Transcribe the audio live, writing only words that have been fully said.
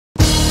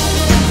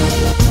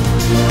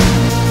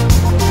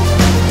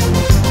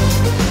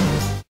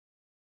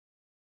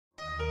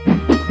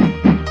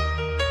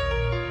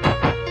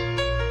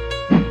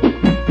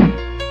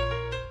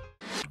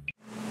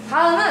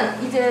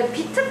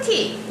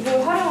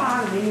비트티를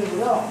활용한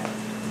메뉴고요.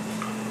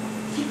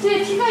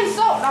 비트에 티가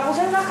있어? 라고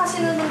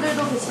생각하시는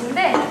분들도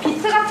계신데,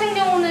 비트 같은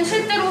경우는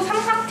실제로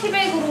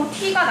삼각티백으로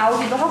티가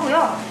나오기도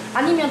하고요.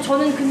 아니면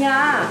저는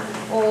그냥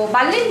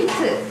말린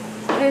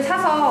비트를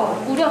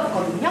사서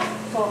우렸거든요.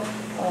 그래서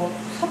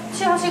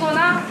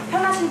섭취하시거나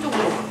편하신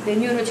쪽으로,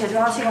 메뉴를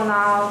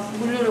제조하시거나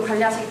물류를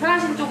관리하시기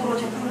편하신 쪽으로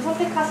제품을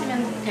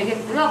선택하시면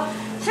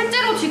되겠고요.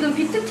 실제로 지금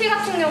비트티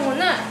같은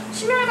경우는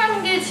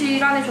심혈관계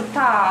질환에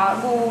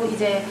좋다고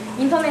이제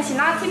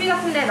인터넷이나 TV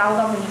같은 데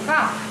나오다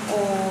보니까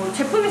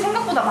제품이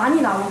생각보다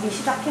많이 나오기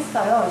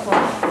시작했어요.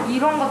 그래서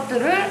이런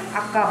것들을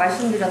아까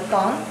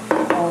말씀드렸던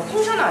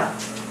펑셔널,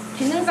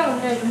 기능성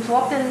음료에 좀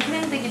부합되는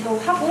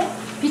트렌드이기도 하고,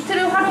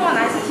 비트를 활용한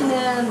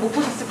아이스티는 못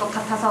보셨을 것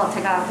같아서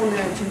제가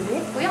오늘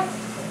준비했고요.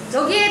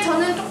 여기에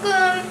저는 조금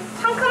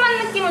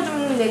상큼한 느낌을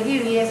좀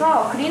내기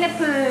위해서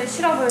그린애플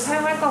시럽을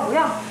사용할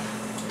거고요.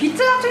 비트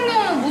같은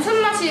경우는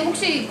무슨 맛이,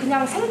 혹시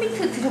그냥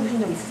생비트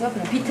드셔보신 적 있으세요?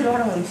 그냥 비트를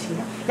활용한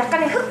음식이요?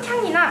 약간의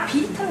흙향이나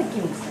비릿한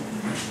느낌이 있어요.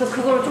 그래서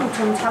그걸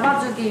좀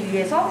잡아주기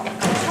위해서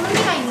약간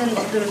산미가 있는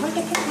것들을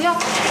선택했고요.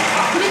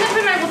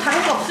 그린애플 말고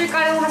다른 거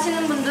없을까요?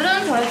 하시는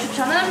분들은 저의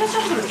추천은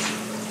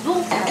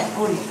패션프루트도 잘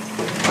어울립니다.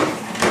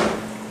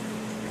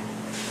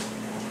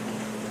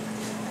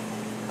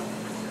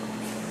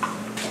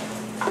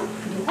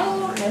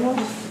 그리고 레몬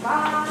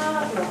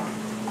주스가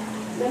들어갑니다.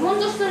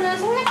 레몬 주스는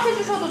생략해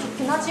주셔도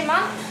좋긴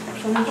하지만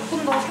저는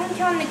조금 더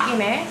상쾌한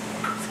느낌의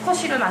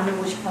스쿼시를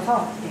만들고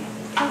싶어서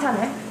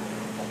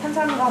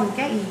탄산과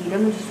함께 이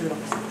레몬 주스를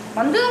넣겠습니다.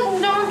 만드는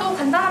공정은 또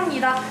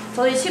간단합니다.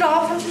 저희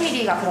시럽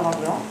 30ml가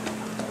들어가고요.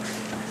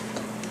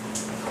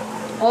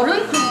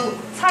 얼음, 그리고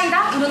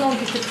사이다, 우려놓은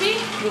비트티,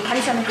 그리고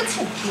가리시하면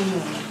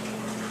끝이에요.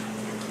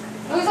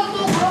 여기서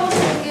또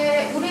물어보시는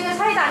게, 우리는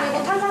사이다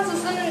아니고 탄산수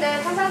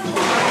쓰는데 탄산수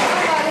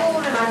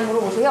가능한가요?를 많이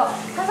물어보세요.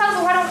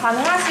 탄산수 활용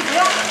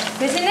가능하시고요.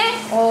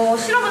 대신에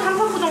시럽은 한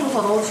펌프 정도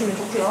더 넣으시면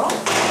좋고요.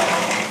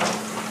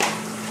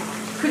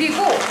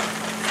 그리고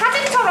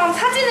사진처럼,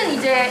 사진은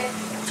이제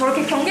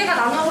저렇게 경계가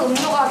나눠서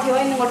음료가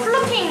되어 있는 걸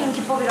플로팅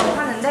기법이라고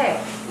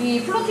하는데,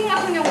 이 플로팅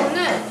같은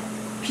경우는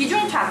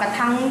비중차, 그러니까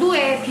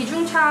당도의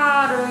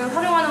비중차를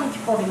활용하는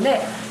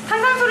기법인데,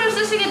 탄산수를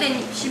쓰시게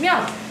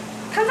되시면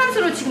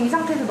탄산수를 지금 이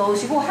상태에서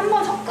넣으시고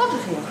한번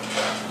섞어주세요.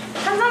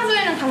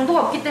 탄산수에는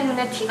당도가 없기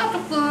때문에 티가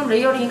조금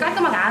레이어링이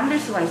깔끔하게 안 될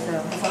수가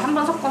있어요. 그래서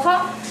한번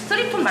섞어서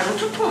 3톤 말고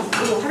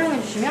 2톤으로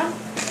활용해주시면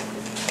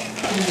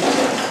됩니다.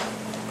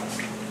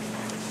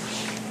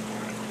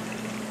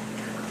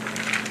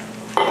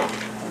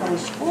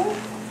 넣으시고,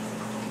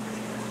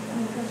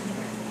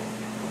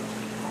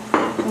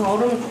 저는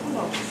얼음을 조금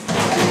더 넣어주세요.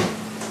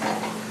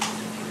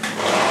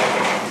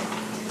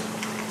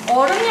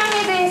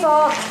 얼음량에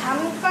대해서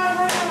잠깐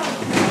설명을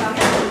드리자면,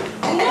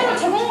 음료를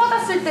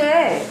제공받았을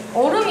때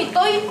얼음이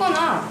떠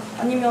있거나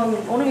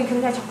아니면 얼음이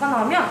굉장히 적게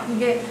나오면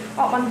이게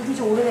만든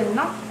지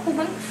오래됐나?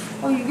 혹은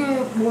이게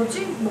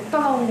뭐지? 먹다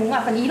나온 건가?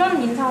 약간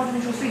이런 인상을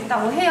좀 줄 수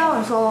있다고 해요.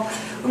 그래서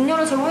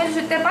음료를 제공해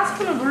주실 때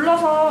바스푼을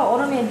눌러서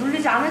얼음이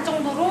눌리지 않을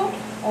정도로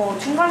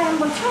중간에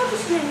한번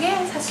채워주시는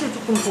게 사실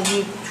조금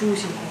보기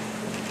좋으실 거예요.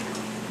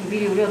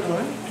 미리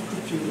우려둔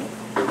비트티.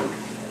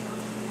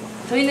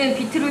 저희는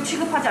비트를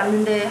취급하지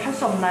않는데 할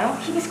수 없나요?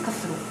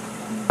 히비스커스로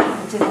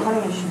어째서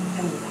활용해 주시면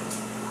됩니다.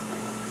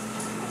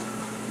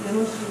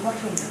 레몬수가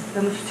필요해요.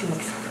 레몬수 지금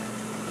여기서.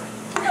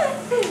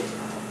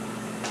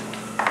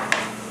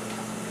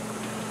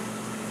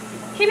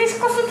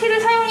 히비스커스 티를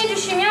사용해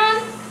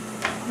주시면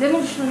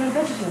레몬주스는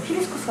빼주세요.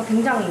 히비스커스가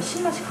굉장히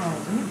신맛이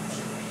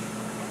강하거든요.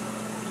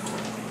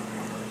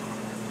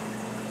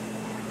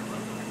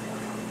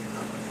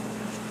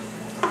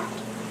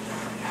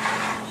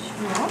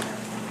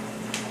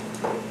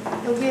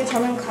 여기에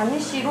저는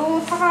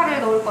가니쉬로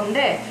사과를 넣을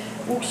건데,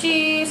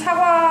 혹시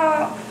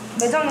사과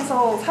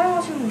매장에서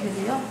사용하시는 분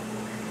계세요?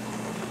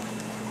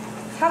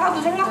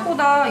 사과도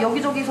생각보다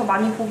여기저기서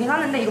많이 보긴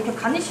하는데 이렇게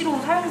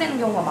가니쉬로 사용되는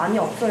경우가 많이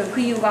없어요. 그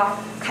이유가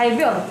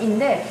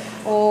갈변인데,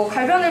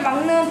 갈변을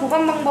막는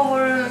보관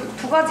방법을,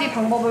 2가지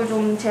방법을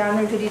좀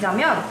제안을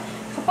드리자면,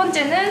 첫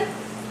번째는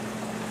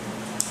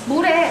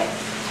물에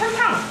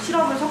설탕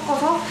시럽을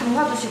섞어서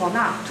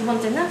담가주시거나, 두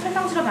번째는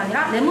설탕 시럽이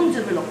아니라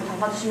레몬즙을 넣고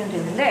담가주시면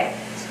되는데,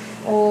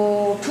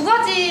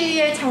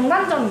 2가지의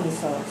장단점이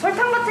있어요.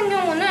 설탕 같은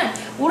경우는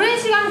오랜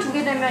시간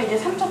두게 되면 이제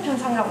삼척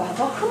현상이라고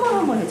하죠.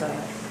 흐물흐물해져요.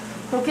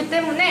 그렇기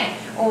때문에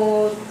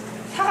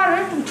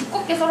사과를 좀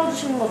두껍게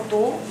썰어주시는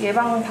것도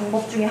예방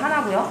방법 중에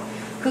하나고요.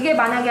 그게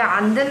만약에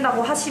안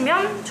된다고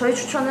하시면 저희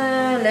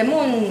추천은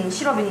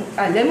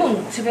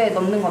레몬즙에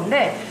넣는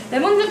건데,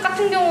 레몬즙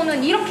같은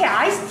경우는 이렇게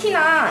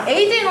아이스티나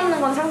에이드에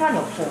넣는 건 상관이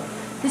없어요.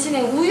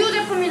 대신에 우유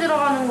제품이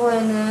들어가는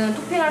거에는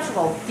토핑할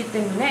수가 없기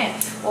때문에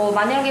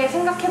만약에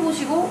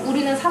생각해보시고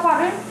우리는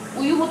사과를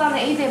우유보다는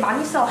에이드에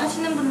많이 써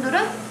하시는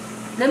분들은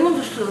레몬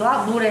주스와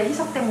물에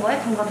희석된 거에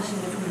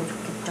담가주시는 게 좀 더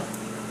좋겠죠.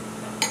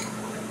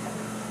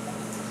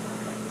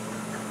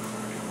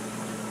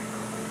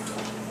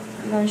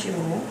 이런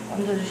식으로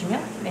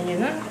얹어주시면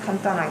메뉴는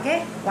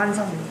간단하게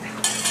완성입니다.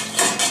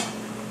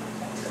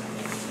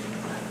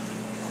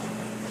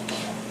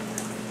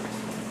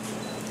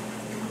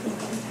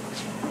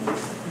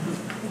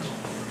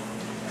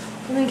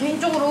 저는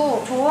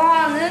개인적으로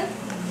좋아하는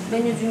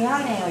메뉴 중에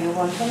하나예요.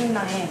 이번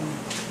세미나에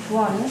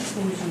좋아하는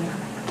메뉴 중에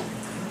하나예요.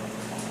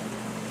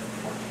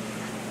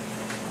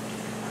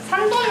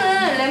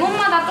 산도는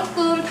레몬마다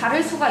조금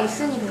다를 수가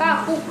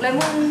있으니까 꼭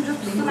레몬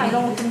주스나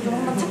이런 것들 좀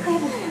한번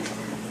체크해보세요.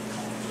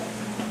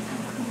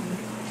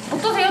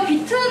 어떠세요?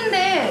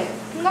 비트인데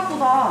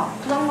생각보다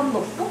부담감도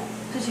없고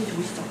드시기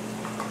좋으시죠?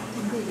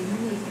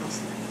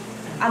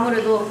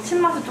 아무래도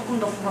신맛을 조금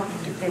더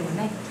부각했기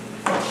때문에.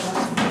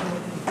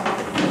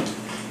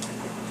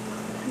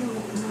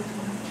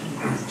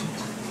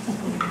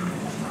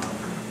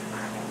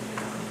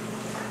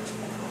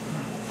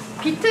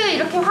 비트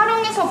이렇게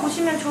활용해서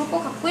보시면 좋을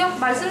것 같고요.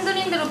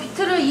 말씀드린 대로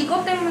비트를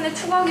이것 때문에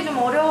추가하기 좀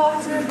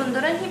어려워하시는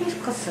분들은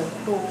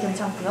히비스커스도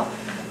괜찮고요.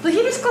 또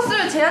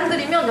히비스커스를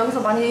제안드리면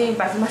여기서 많이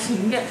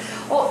말씀하시는 게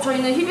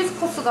저희는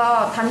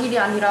히비스커스가 단일이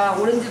아니라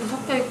오렌지도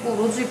섞여있고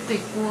로즈잎도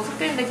있고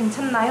섞여있는데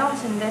괜찮나요?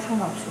 하시는데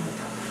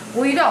상관없습니다.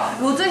 오히려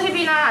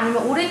로즈잎이나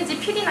아니면 오렌지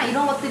필이나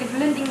이런 것들이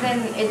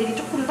블렌딩된 애들이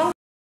조금 더